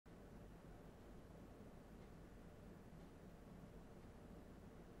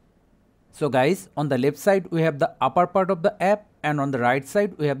So guys, on the left side we have the upper part of the app and on the right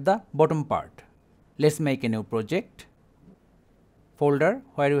side we have the bottom part. Let's make a new project. Folder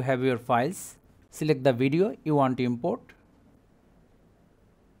where you have your files. Select the video you want to import.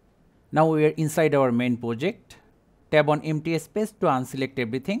 Now we are inside our main project. Tap on empty space to unselect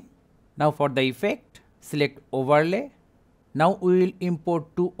everything. Now for the effect, select overlay. Now we will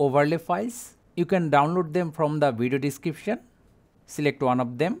import two overlay files. You can download them from the video description. Select one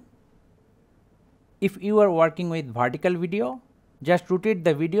of them. If you are working with vertical video, just rotate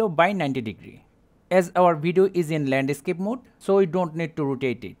the video by 90 degrees. As our video is in landscape mode, so we don't need to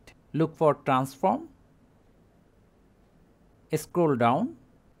rotate it. Look for transform. Scroll down.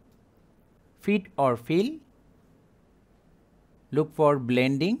 Fit or fill. Look for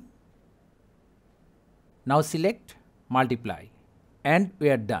blending. Now select multiply and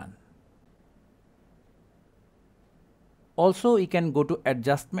we are done. Also you can go to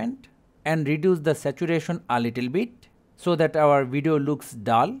adjustment and reduce the saturation a little bit so that our video looks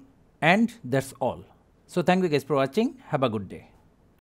dull, and that's all. So thank you guys for watching. Have a good day.